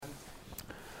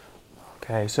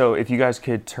Okay, so if you guys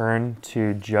could turn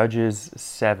to Judges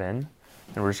 7,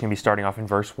 and we're just going to be starting off in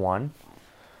verse 1.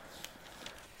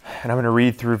 And I'm going to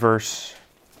read through verse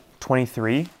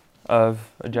 23 of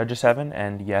Judges 7,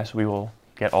 and yes, we will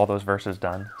get all those verses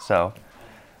done. So,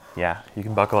 yeah, you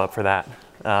can buckle up for that.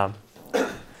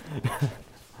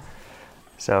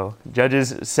 So,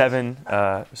 Judges 7,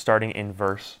 starting in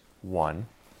verse 1.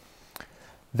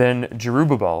 Then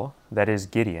Jerubbaal, that is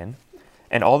Gideon,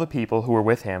 and all the people who were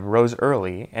with him rose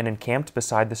early and encamped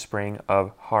beside the spring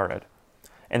of Harod.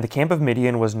 And the camp of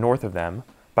Midian was north of them,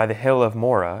 by the hill of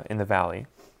Moreh in the valley.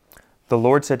 The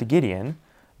Lord said to Gideon,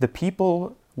 "The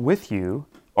people with you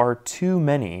are too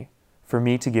many for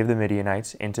me to give the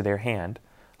Midianites into their hand,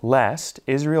 lest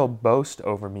Israel boast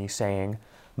over me, saying,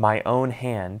 'My own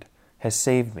hand has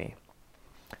saved me.'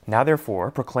 Now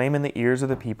therefore proclaim in the ears of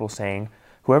the people, saying,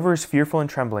 'Whoever is fearful and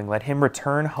trembling, let him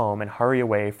return home and hurry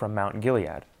away from Mount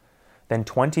Gilead.' Then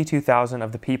 22,000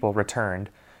 of the people returned,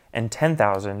 and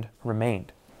 10,000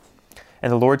 remained.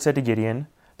 And the Lord said to Gideon,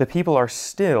 'The people are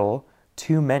still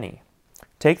too many.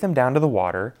 Take them down to the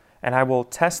water, and I will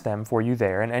test them for you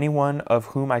there. And anyone of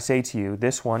whom I say to you,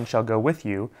 this one shall go with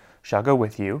you, shall go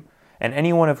with you. And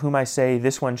anyone of whom I say,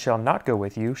 this one shall not go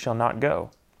with you, shall not go.'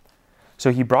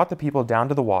 So he brought the people down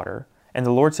to the water, and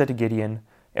the Lord said to Gideon,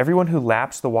 'Everyone who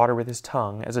laps the water with his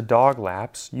tongue, as a dog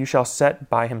laps, you shall set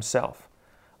by himself.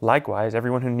 Likewise,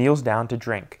 everyone who kneels down to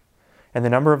drink.' And the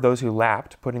number of those who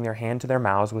lapped, putting their hand to their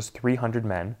mouths, was 300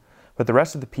 men, but the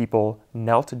rest of the people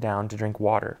knelt down to drink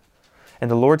water.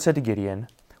 And the Lord said to Gideon,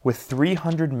 'With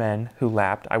 300 men who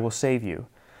lapped, I will save you,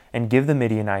 and give the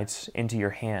Midianites into your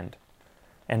hand.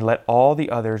 And let all the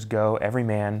others go, every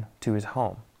man to his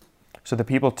home.' So the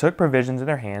people took provisions in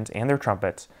their hands and their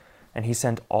trumpets, and he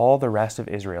sent all the rest of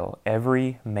Israel,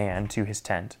 every man to his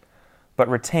tent, but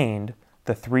retained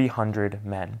the 300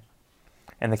 men.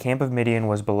 And the camp of Midian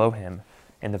was below him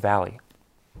in the valley.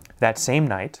 That same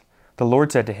night the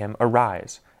Lord said to him,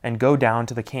 'Arise, and go down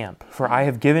to the camp, for I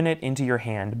have given it into your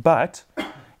hand. But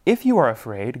if you are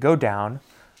afraid, go down.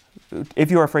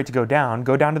 If you are afraid to go down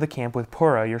to the camp with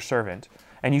Purah your servant,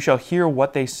 and you shall hear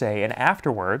what they say, and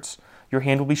afterwards your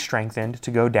hand will be strengthened to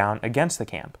go down against the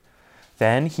camp.'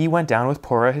 Then he went down with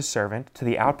Purah his servant to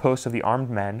the outposts of the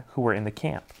armed men who were in the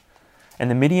camp.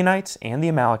 And the Midianites and the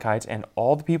Amalekites and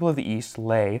all the people of the east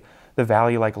lay the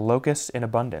valley like locusts in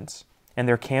abundance, and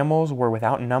their camels were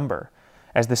without number,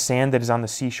 as the sand that is on the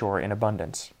seashore in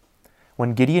abundance.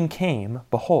 When Gideon came,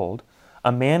 behold,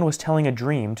 a man was telling a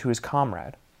dream to his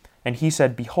comrade. And he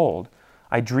said, 'Behold,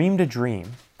 I dreamed a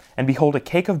dream, and behold, a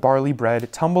cake of barley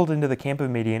bread tumbled into the camp of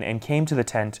Midian and came to the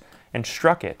tent and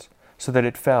struck it, so that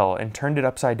it fell, and turned it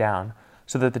upside down,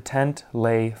 so that the tent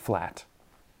lay flat.'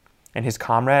 And his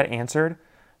comrade answered,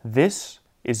 'This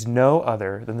is no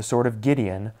other than the sword of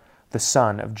Gideon, the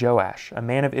son of Joash, a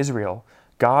man of Israel.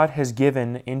 God has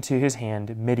given into his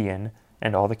hand Midian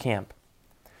and all the camp.'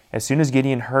 As soon as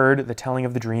Gideon heard the telling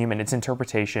of the dream and its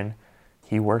interpretation,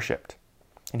 he worshipped.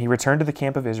 And he returned to the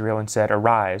camp of Israel and said,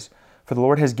 'Arise, for the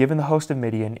Lord has given the host of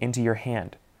Midian into your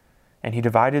hand.' And he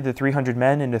divided the 300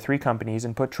 men into 3 companies,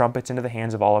 and put trumpets into the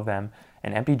hands of all of them,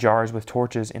 and empty jars with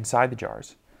torches inside the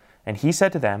jars. And he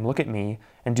said to them, 'Look at me,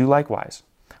 and do likewise.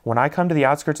 When I come to the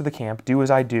outskirts of the camp, do as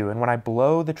I do, and when I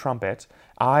blow the trumpet,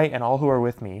 I and all who are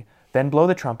with me, then blow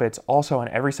the trumpets also on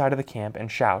every side of the camp,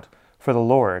 and shout, for the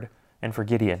Lord and for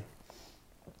Gideon.'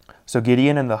 So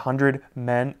Gideon and the 100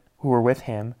 men who were with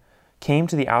him came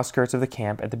to the outskirts of the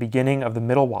camp at the beginning of the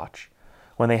middle watch,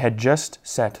 when they had just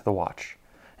set the watch.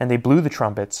 And they blew the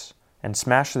trumpets and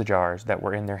smashed the jars that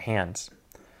were in their hands.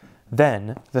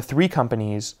 Then the 3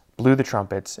 companies blew the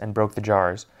trumpets and broke the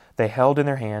jars. They held in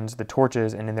their hands the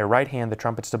torches, and in their right hand the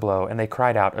trumpets to blow, and they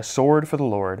cried out, 'A sword for the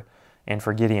Lord and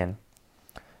for Gideon.'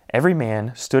 Every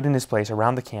man stood in his place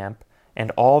around the camp, and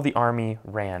all the army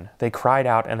ran. They cried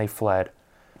out and they fled.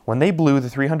 When they blew the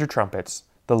 300 trumpets,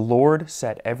 the Lord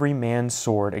set every man's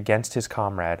sword against his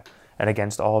comrade and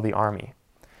against all the army.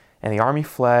 And the army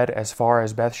fled as far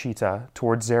as Bethshittah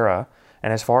toward Zerah,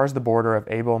 and as far as the border of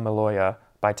Abel Meloah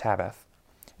by Tabbath.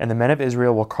 And the men of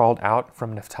Israel were called out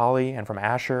from Naphtali and from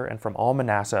Asher and from all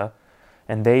Manasseh,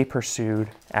 and they pursued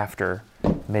after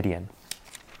Midian."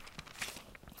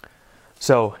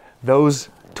 So those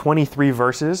 23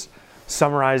 verses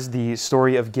summarize the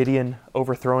story of Gideon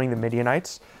overthrowing the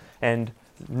Midianites. And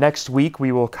next week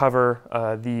we will cover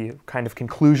the kind of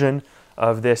conclusion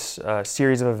of this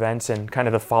series of events and kind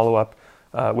of the follow-up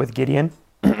with Gideon.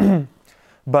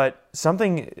 But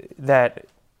something that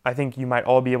I think you might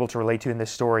all be able to relate to in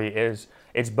this story is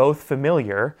it's both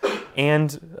familiar,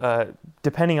 And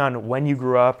depending on when you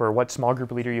grew up or what small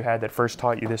group leader you had that first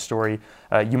taught you this story,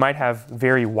 you might have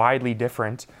very widely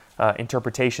different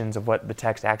interpretations of what the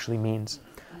text actually means.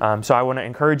 So I want to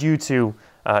encourage you to,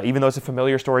 even though it's a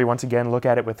familiar story, once again, look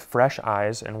at it with fresh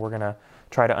eyes, and we're going to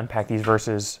try to unpack these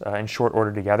verses in short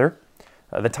order together.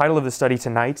 The title of the study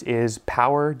tonight is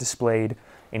Power Displayed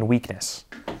in Weakness.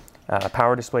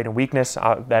 Power displayed in weakness,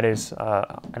 that is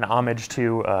an homage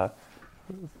to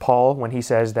Paul when he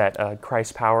says that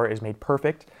Christ's power is made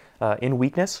perfect in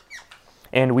weakness.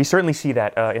 And we certainly see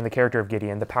that in the character of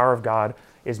Gideon. The power of God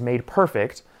is made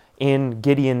perfect in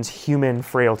Gideon's human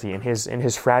frailty, in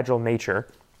his fragile nature.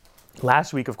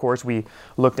 Last week, of course, we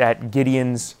looked at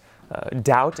Gideon's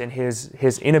doubt and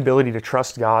his inability to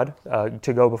trust God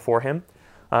to go before him.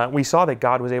 We saw that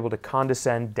God was able to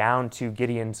condescend down to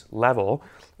Gideon's level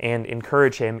and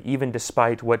encourage him, even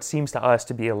despite what seems to us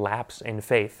to be a lapse in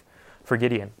faith for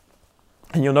Gideon.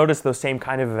 And you'll notice those same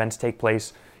kind of events take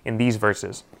place in these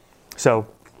verses. So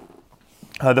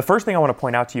the first thing I want to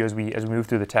point out to you as we move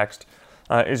through the text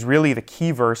is really the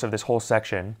key verse of this whole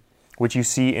section, which you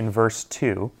see in verse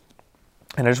 2.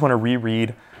 And I just want to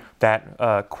reread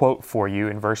that quote for you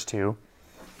in verse 2.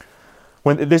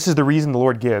 This is the reason the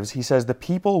Lord gives. He says, "The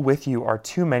people with you are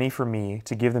too many for me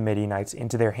to give the Midianites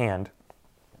into their hand,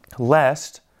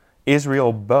 lest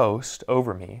Israel boast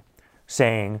over me,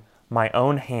 saying, 'My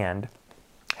own hand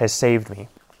has saved me.'"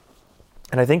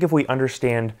 And I think if we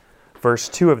understand verse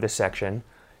 2 of this section,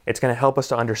 it's going to help us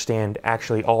to understand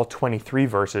actually all 23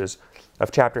 verses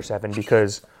of chapter 7,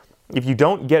 because if you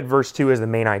don't get verse 2 as the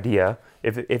main idea,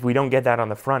 if we don't get that on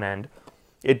the front end,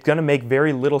 it's going to make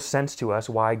very little sense to us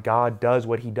why God does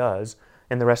what he does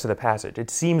in the rest of the passage. It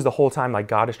seems the whole time like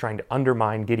God is trying to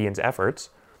undermine Gideon's efforts,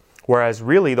 whereas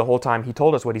really the whole time he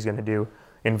told us what he's going to do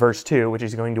in verse 2, which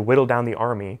is going to whittle down the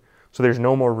army so there's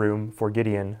no more room for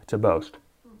Gideon to boast.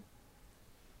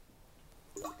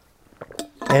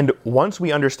 And once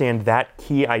we understand that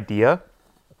key idea,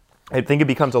 I think it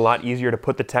becomes a lot easier to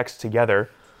put the text together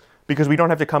because we don't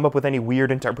have to come up with any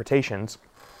weird interpretations.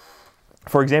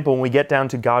 For example, when we get down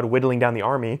to God whittling down the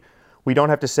army, we don't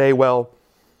have to say, well,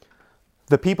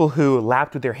 the people who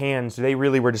lapped with their hands, they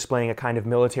really were displaying a kind of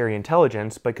military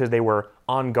intelligence because they were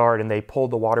on guard and they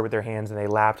pulled the water with their hands and they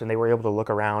lapped and they were able to look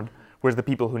around, whereas the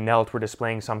people who knelt were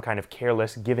displaying some kind of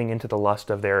careless giving into the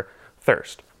lust of their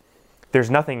thirst.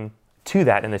 There's nothing to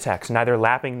that in the text. Neither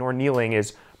lapping nor kneeling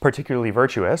is particularly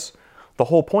virtuous. The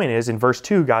whole point is, in verse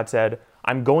 2, God said,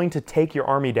 "I'm going to take your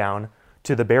army down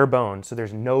to the bare bones, so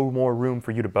there's no more room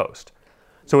for you to boast."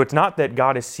 So it's not that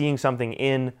God is seeing something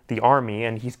in the army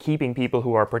and he's keeping people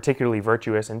who are particularly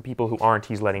virtuous and people who aren't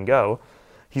he's letting go.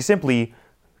 He's simply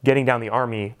getting down the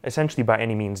army essentially by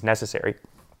any means necessary.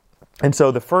 And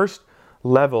so the first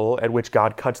level at which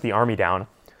God cuts the army down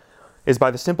is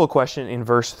by the simple question in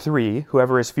verse 3,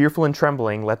 "Whoever is fearful and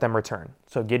trembling, let them return."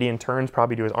 So Gideon turns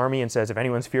probably to his army and says, if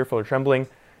anyone's fearful or trembling,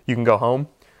 you can go home.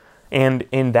 And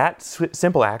in that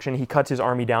simple action, he cuts his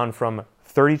army down from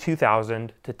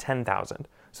 32,000 to 10,000.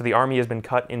 So the army has been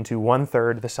cut into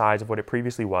 1/3 the size of what it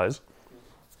previously was.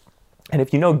 And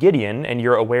if you know Gideon and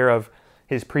you're aware of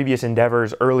his previous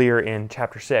endeavors earlier in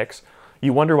chapter 6,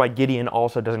 you wonder why Gideon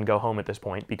also doesn't go home at this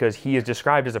point, because he is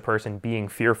described as a person being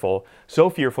fearful. So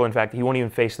fearful, in fact, that he won't even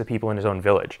face the people in his own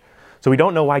village. So we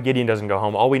don't know why Gideon doesn't go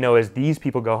home. All we know is these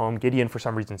people go home. Gideon, for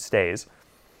some reason, stays.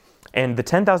 And the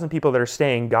 10,000 people that are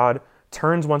staying, God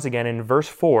turns once again in verse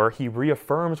 4, he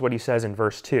reaffirms what he says in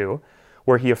verse 2,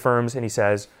 where he affirms and he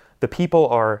says, "The people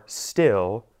are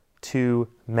still too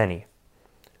many."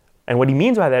 And what he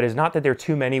means by that is not that they're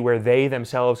too many where they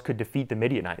themselves could defeat the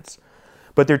Midianites,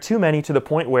 but they're too many to the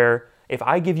point where if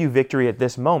I give you victory at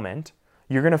this moment,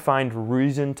 you're going to find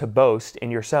reason to boast in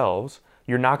yourselves.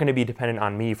 You're not going to be dependent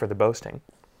on me for the boasting.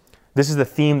 This is the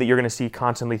theme that you're going to see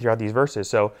constantly throughout these verses.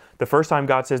 So the first time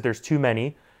God says there's too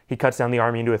many, he cuts down the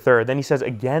army into 1/3. Then he says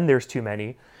again there's too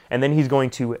many, and then he's going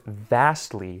to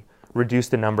vastly reduce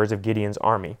the numbers of Gideon's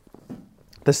army.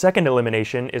 The second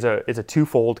elimination is a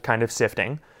twofold kind of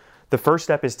sifting. The first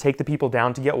step is take the people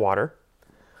down to get water,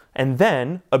 and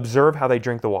then observe how they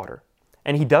drink the water.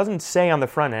 And he doesn't say on the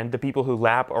front end, the people who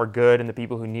lap are good and the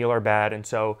people who kneel are bad, and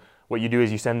so what you do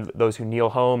is you send those who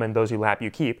kneel home and those who lap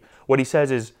you keep. What he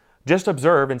says is, just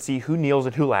observe and see who kneels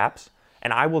and who laps,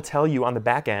 and I will tell you on the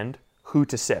back end who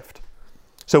to sift.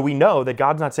 So we know that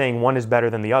God's not saying one is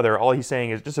better than the other. All he's saying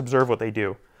is just observe what they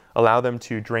do. Allow them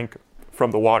to drink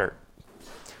from the water.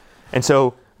 And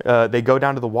so they go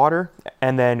down to the water,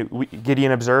 and then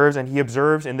Gideon observes, and he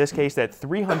observes in this case that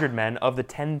 300 men of the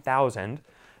 10,000,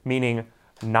 meaning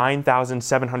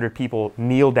 9,700 people,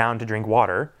 kneel down to drink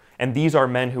water. And these are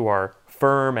men who are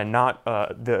firm and not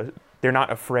they're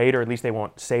not afraid, or at least they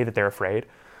won't say that they're afraid.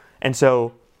 And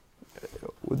so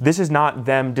this is not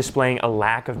them displaying a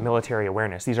lack of military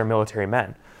awareness. These are military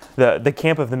men. The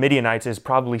camp of the Midianites is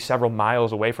probably several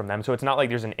miles away from them, so it's not like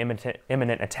there's an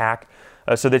imminent attack.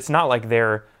 So it's not like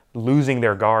they're losing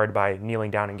their guard by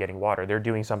kneeling down and getting water. They're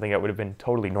doing something that would have been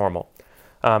totally normal.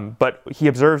 But he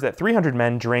observes that 300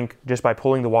 men drink just by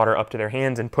pulling the water up to their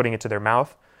hands and putting it to their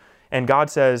mouth. And God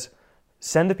says,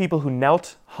 send the people who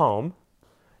knelt home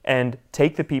and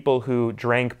take the people who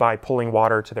drank by pulling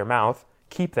water to their mouth,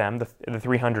 keep them, the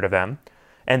 300 of them,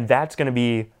 and that's going to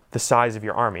be the size of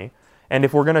your army. And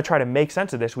if we're going to try to make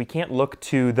sense of this, we can't look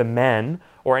to the men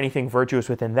or anything virtuous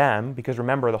within them, because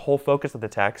remember, the whole focus of the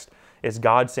text is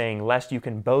God saying, lest you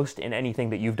can boast in anything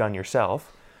that you've done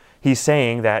yourself. He's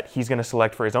saying that he's going to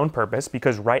select for his own purpose,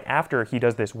 because right after he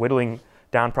does this whittling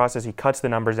down process, he cuts the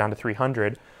numbers down to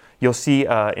 300. You'll see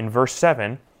in verse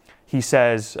 7, he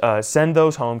says, send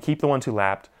those home, keep the ones who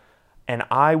lapped, and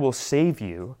I will save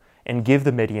you and give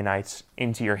the Midianites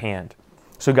into your hand.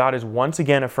 So God is once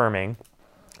again affirming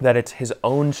that it's his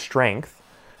own strength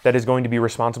that is going to be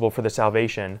responsible for the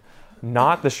salvation,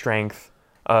 not the strength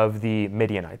of the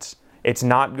Midianites. It's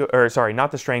not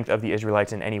the strength of the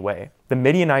Israelites in any way. The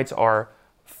Midianites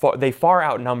they far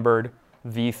outnumbered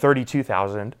the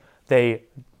 32,000. They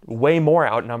way more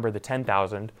outnumber the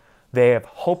 10,000. They have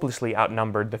hopelessly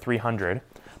outnumbered the 300.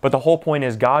 But the whole point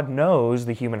is God knows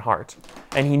the human heart,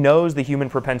 and he knows the human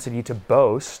propensity to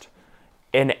boast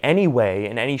in any way,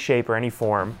 in any shape or any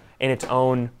form, in its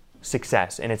own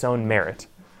success, in its own merit.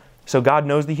 So God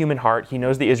knows the human heart, he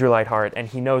knows the Israelite heart, and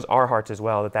he knows our hearts as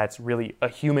well, that that's really a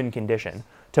human condition,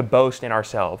 to boast in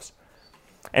ourselves.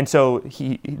 And so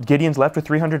Gideon's left with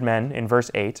 300 men in verse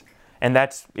 8, and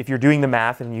that's, if you're doing the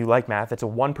math and you like math, that's a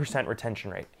 1% retention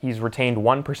rate. He's retained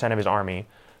 1% of his army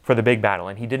for the big battle,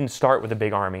 and he didn't start with a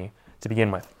big army to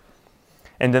begin with.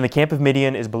 And then the camp of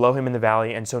Midian is below him in the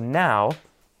valley, and so now,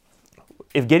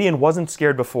 if Gideon wasn't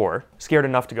scared before, scared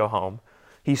enough to go home,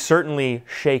 he's certainly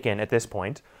shaken at this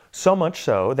point, so much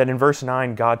so that in verse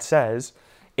 9, God says,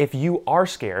 if you are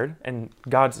scared, and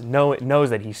God knows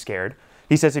that he's scared,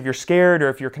 he says, if you're scared or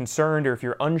if you're concerned or if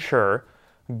you're unsure,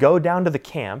 go down to the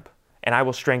camp and I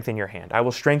will strengthen your hand. I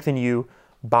will strengthen you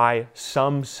by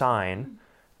some sign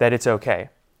that it's okay.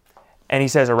 And he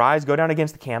says, arise, go down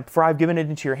against the camp, for I've given it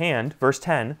into your hand. Verse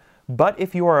 10, but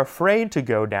if you are afraid to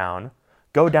go down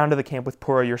to the camp with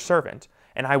Purah your servant,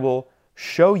 and I will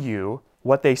show you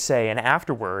what they say, and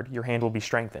afterward your hand will be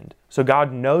strengthened. So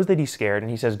God knows that he's scared, and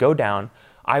he says, go down.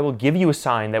 I will give you a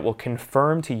sign that will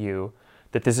confirm to you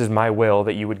that this is my will,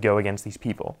 that you would go against these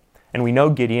people. And we know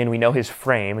Gideon, we know his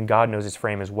frame, and God knows his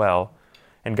frame as well.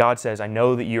 And God says, I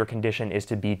know that your condition is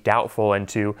to be doubtful and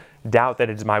to doubt that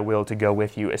it is my will to go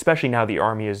with you, especially now the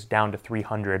army is down to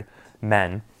 300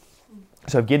 men.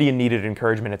 So if Gideon needed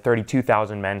encouragement at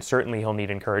 32,000 men, certainly he'll need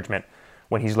encouragement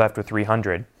when he's left with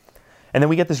 300. And then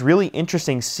we get this really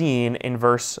interesting scene in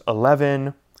verse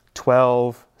 11,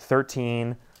 12,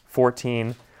 13,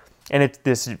 14. And it's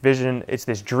this vision, it's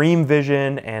this dream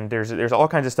vision, and there's all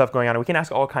kinds of stuff going on. And we can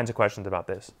ask all kinds of questions about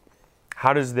this.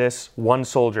 How does this one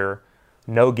soldier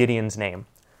know Gideon's name?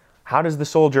 How does the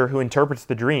soldier who interprets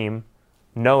the dream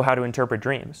know how to interpret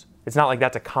dreams? It's not like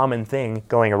that's a common thing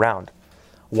going around.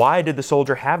 Why did the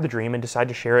soldier have the dream and decide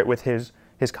to share it with his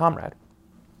comrade?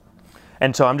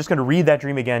 And so I'm just going to read that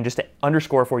dream again just to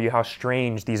underscore for you how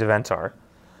strange these events are.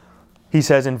 He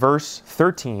says in verse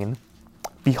 13,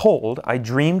 behold, I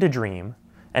dreamed a dream,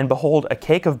 and behold, a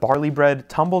cake of barley bread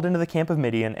tumbled into the camp of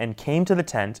Midian and came to the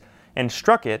tent and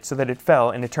struck it so that it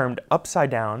fell, and it turned upside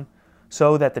down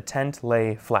so that the tent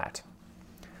lay flat.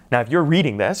 Now, if you're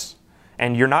reading this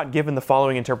and you're not given the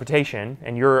following interpretation,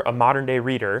 and you're a modern day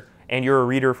reader, and you're a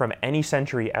reader from any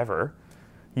century ever,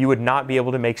 you would not be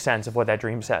able to make sense of what that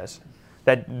dream says.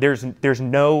 That there's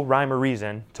no rhyme or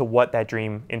reason to what that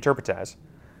dream interprets as.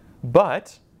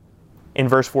 But in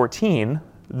verse 14,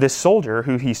 this soldier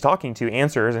who he's talking to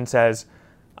answers and says,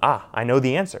 I know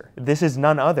the answer. This is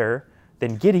none other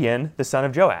than Gideon, the son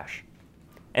of Joash.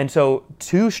 And so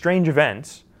two strange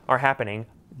events are happening,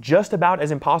 just about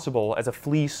as impossible as a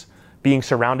fleece being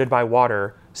surrounded by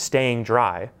water staying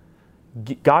dry.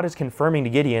 God is confirming to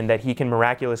Gideon that he can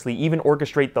miraculously even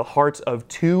orchestrate the hearts of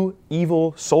two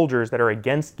evil soldiers that are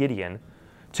against Gideon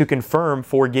to confirm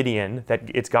for Gideon that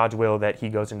it's God's will that he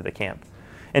goes into the camp.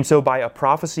 And so by a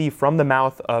prophecy from the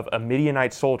mouth of a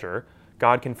Midianite soldier,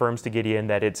 God confirms to Gideon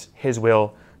that it's his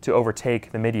will to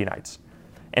overtake the Midianites.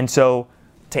 And so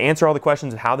to answer all the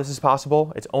questions of how this is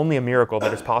possible, it's only a miracle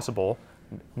that it's possible.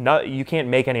 You can't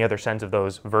make any other sense of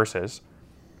those verses.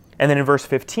 And then in verse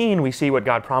 15, we see what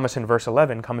God promised in verse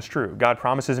 11 comes true. God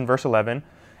promises in verse 11,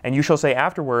 and you shall say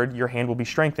afterward, your hand will be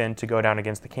strengthened to go down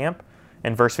against the camp.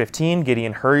 In verse 15,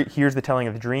 Gideon hears the telling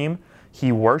of the dream.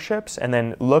 He worships, and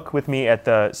then look with me at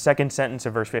the second sentence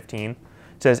of verse 15. It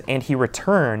says, and he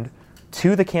returned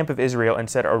to the camp of Israel and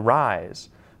said, arise,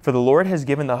 for the Lord has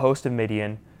given the host of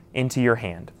Midian into your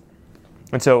hand.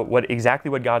 And so exactly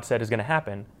what God said is going to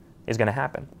happen is going to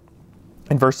happen.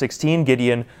 In verse 16,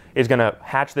 Gideon is going to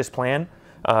hatch this plan.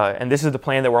 And this is the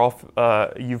plan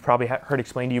that you've probably heard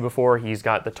explained to you before. He's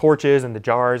got the torches and the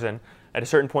jars, and at a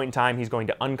certain point in time, he's going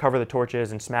to uncover the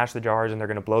torches and smash the jars, and they're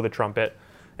going to blow the trumpet.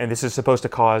 And this is supposed to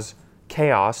cause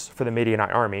chaos for the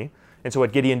Midianite army. And so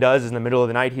what Gideon does is in the middle of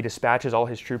the night, he dispatches all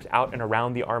his troops out and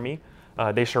around the army.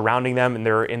 They're surrounding them, and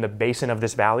they're in the basin of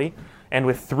this valley. And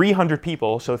with 300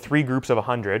 people, so 3 groups of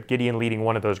 100, Gideon leading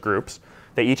one of those groups,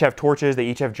 they each have torches, they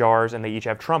each have jars, and they each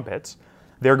have trumpets.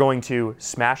 They're going to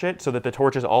smash it so that the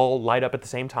torches all light up at the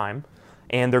same time,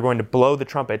 and they're going to blow the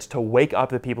trumpets to wake up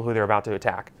the people who they're about to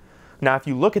attack. Now, if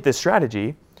you look at this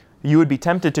strategy, you would be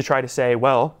tempted to try to say,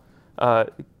 well,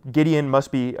 Gideon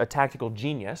must be a tactical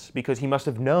genius because he must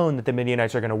have known that the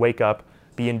Midianites are going to wake up,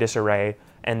 be in disarray,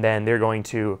 and then they're going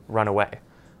to run away.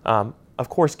 Of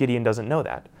course, Gideon doesn't know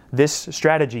that. This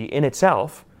strategy in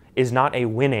itself is not a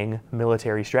winning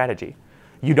military strategy.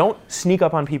 You don't sneak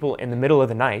up on people in the middle of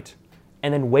the night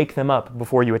and then wake them up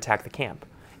before you attack the camp.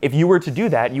 If you were to do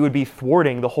that, you would be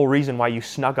thwarting the whole reason why you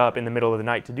snuck up in the middle of the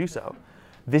night to do so.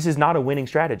 This is not a winning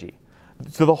strategy.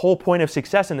 So the whole point of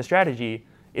success in the strategy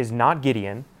is not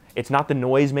Gideon. It's not the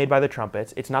noise made by the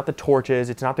trumpets. It's not the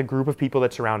torches. It's not the group of people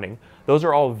that's surrounding. Those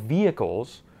are all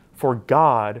vehicles for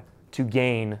God to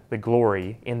gain the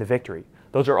glory in the victory.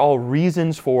 Those are all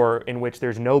reasons in which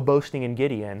there's no boasting in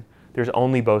Gideon. There's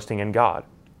only boasting in God.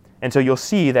 And so you'll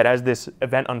see that as this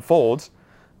event unfolds,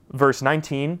 verse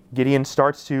 19, Gideon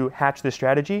starts to hatch this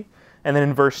strategy. And then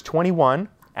in verse 21,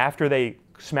 after they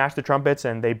smash the trumpets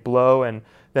and they blow, and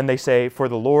then they say, for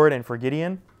the Lord and for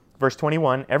Gideon, verse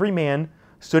 21, every man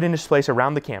stood in his place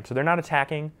around the camp. So they're not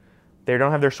attacking. They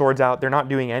don't have their swords out. They're not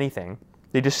doing anything.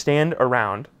 They just stand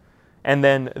around. And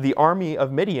then the army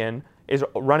of Midian is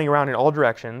running around in all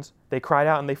directions. They cried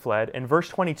out and they fled. And verse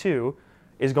 22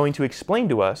 is going to explain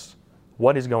to us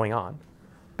what is going on,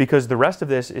 because the rest of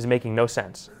this is making no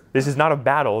sense. This is not a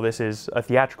battle. This is a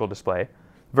theatrical display.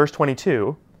 Verse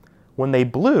 22, when they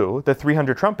blew the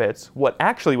 300 trumpets, what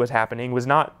actually was happening was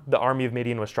not the army of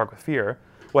Midian was struck with fear.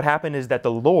 What happened is that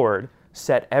the Lord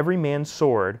set every man's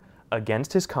sword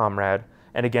against his comrade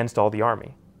and against all the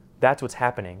army. That's what's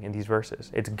happening in these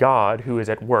verses. It's God who is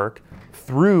at work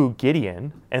through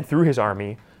Gideon and through his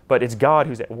army, but it's God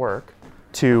who's at work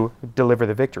to deliver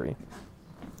the victory.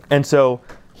 And so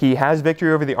he has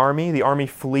victory over the army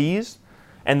flees,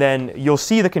 and then you'll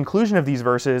see the conclusion of these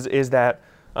verses is that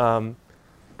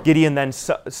Gideon then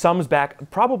sums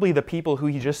back probably the people who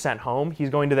he just sent home. He's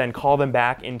going to then call them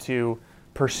back into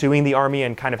pursuing the army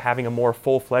and kind of having a more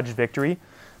full-fledged victory.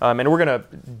 And we're going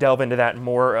to delve into that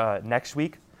more next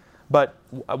week. But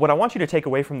what I want you to take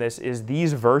away from this is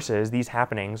these verses, these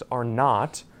happenings, are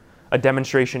not a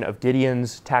demonstration of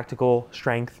Gideon's tactical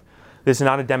strength. This is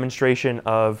not a demonstration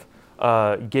of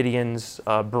Gideon's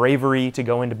bravery to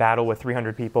go into battle with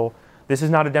 300 people. This is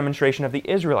not a demonstration of the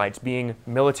Israelites being a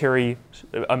military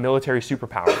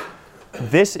superpower.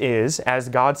 This is, as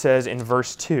God says in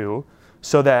verse 2,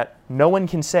 so that no one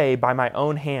can say by my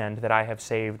own hand that I have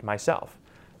saved myself.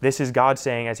 This is God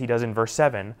saying, as he does in verse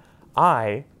 7,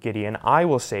 I, Gideon, I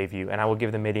will save you, and I will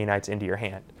give the Midianites into your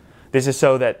hand. This is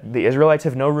so that the Israelites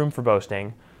have no room for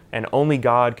boasting, and only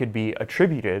God could be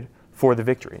attributed for the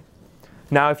victory.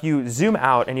 Now, if you zoom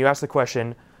out and you ask the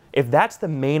question, if that's the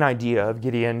main idea of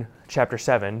Gideon chapter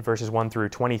 7, verses 1 through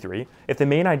 23, if the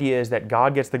main idea is that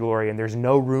God gets the glory and there's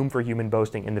no room for human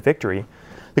boasting in the victory,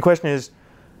 the question is,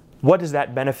 what does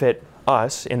that benefit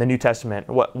us in the New Testament?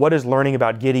 What does learning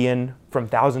about Gideon from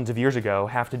thousands of years ago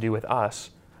have to do with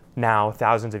us now,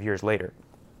 thousands of years later?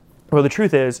 Well, the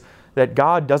truth is that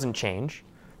God doesn't change.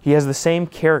 He has the same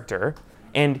character,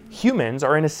 and humans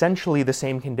are in essentially the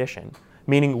same condition,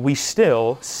 meaning we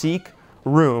still seek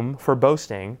room for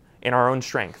boasting in our own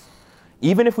strength.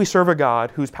 Even if we serve a God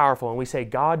who's powerful and we say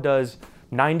God does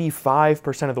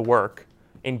 95% of the work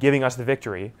in giving us the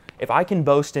victory, if I can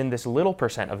boast in this little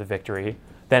percent of the victory,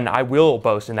 then I will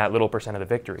boast in that little percent of the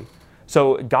victory.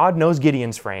 So God knows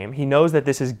Gideon's frame. He knows that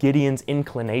this is Gideon's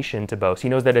inclination to boast. He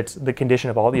knows that it's the condition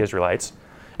of all the Israelites,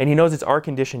 and he knows it's our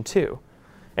condition too.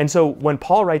 And so when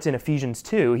Paul writes in Ephesians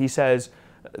 2, he says,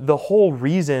 the whole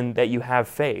reason that you have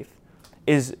faith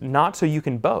is not so you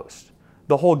can boast.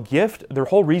 the whole gift, the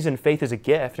whole reason faith is a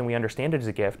gift, and we understand it as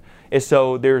a gift, is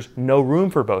so there's no room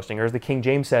for boasting, or as the King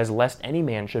James says, lest any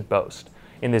man should boast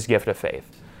in this gift of faith.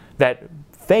 That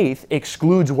faith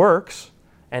excludes works,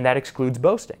 and that excludes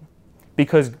boasting.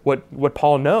 Because what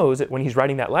Paul knows when he's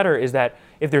writing that letter is that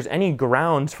if there's any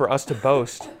grounds for us to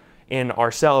boast in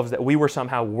ourselves, that we were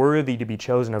somehow worthy to be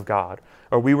chosen of God,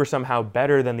 or we were somehow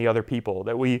better than the other people,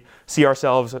 that we see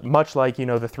ourselves much like,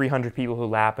 the 300 people who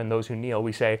lap and those who kneel.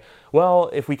 We say, well,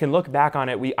 if we can look back on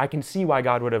it, I can see why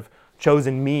God would have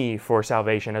chosen me for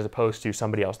salvation as opposed to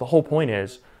somebody else. The whole point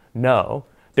is, no,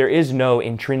 there is no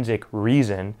intrinsic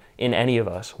reason in any of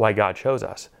us why God chose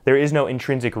us. There is no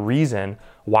intrinsic reason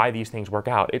why these things work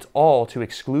out. It's all to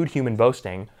exclude human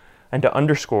boasting and to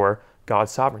underscore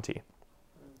God's sovereignty.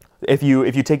 If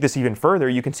you take this even further,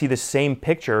 you can see the same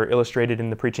picture illustrated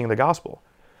in the preaching of the gospel.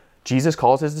 Jesus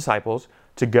calls his disciples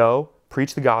to go,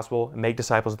 preach the gospel, and make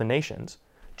disciples of the nations.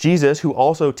 Jesus, who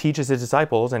also teaches his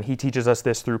disciples, and he teaches us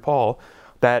this through Paul,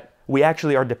 that we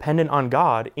actually are dependent on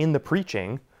God in the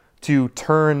preaching to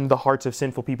turn the hearts of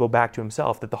sinful people back to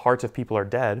himself, that the hearts of people are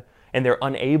dead, and they're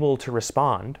unable to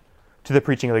respond to the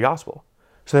preaching of the gospel.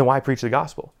 So then why preach the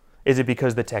gospel? Is it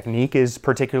because the technique is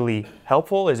particularly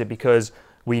helpful? Is it because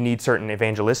we need certain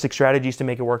evangelistic strategies to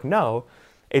make it work? No.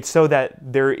 It's so that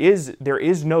there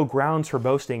is no grounds for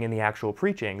boasting in the actual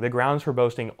preaching. The grounds for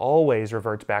boasting always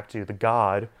reverts back to the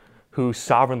God who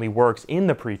sovereignly works in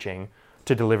the preaching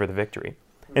to deliver the victory.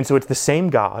 And so it's the same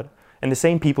God and the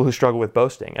same people who struggle with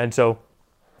boasting. And so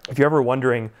if you're ever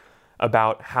wondering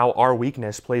about how our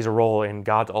weakness plays a role in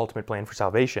God's ultimate plan for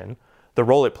salvation, the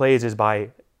role it plays is by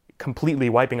completely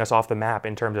wiping us off the map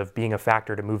in terms of being a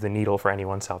factor to move the needle for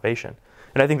anyone's salvation.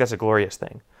 And I think that's a glorious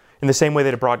thing. In the same way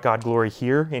that it brought God glory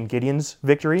here in Gideon's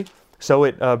victory, so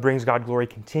it brings God glory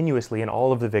continuously in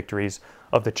all of the victories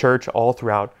of the church all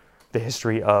throughout the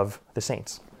history of the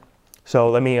saints. So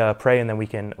let me pray, and then we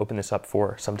can open this up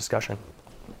for some discussion.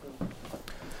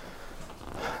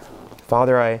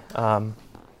 Father, I'm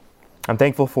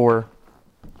thankful for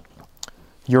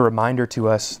your reminder to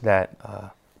us that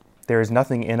there is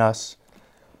nothing in us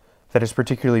that is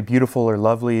particularly beautiful or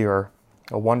lovely or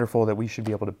wonderful that we should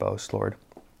be able to boast, Lord.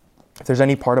 If there's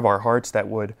any part of our hearts that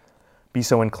would be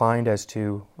so inclined as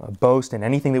to boast in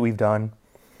anything that we've done,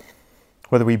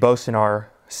 whether we boast in our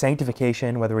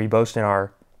sanctification, whether we boast in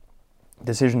our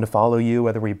decision to follow you,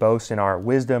 whether we boast in our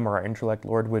wisdom or our intellect,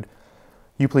 Lord, would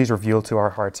you please reveal to our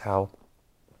hearts how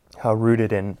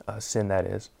rooted in sin that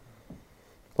is.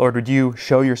 Lord, would you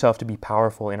show yourself to be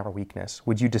powerful in our weakness?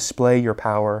 Would you display your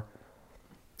power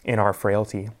in our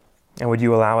frailty? And would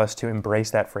you allow us to embrace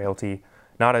that frailty,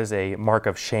 not as a mark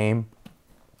of shame,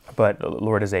 but,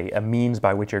 Lord, as a means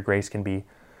by which your grace can be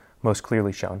most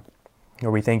clearly shown.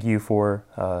 Lord, we thank you for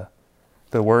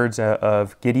the words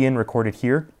of Gideon recorded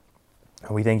here.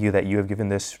 And we thank you that you have given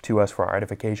this to us for our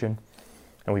edification.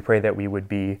 And we pray that we would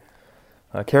be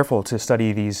careful to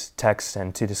study these texts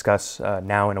and to discuss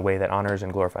now in a way that honors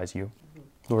and glorifies you.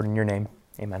 Lord, in your name,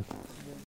 amen.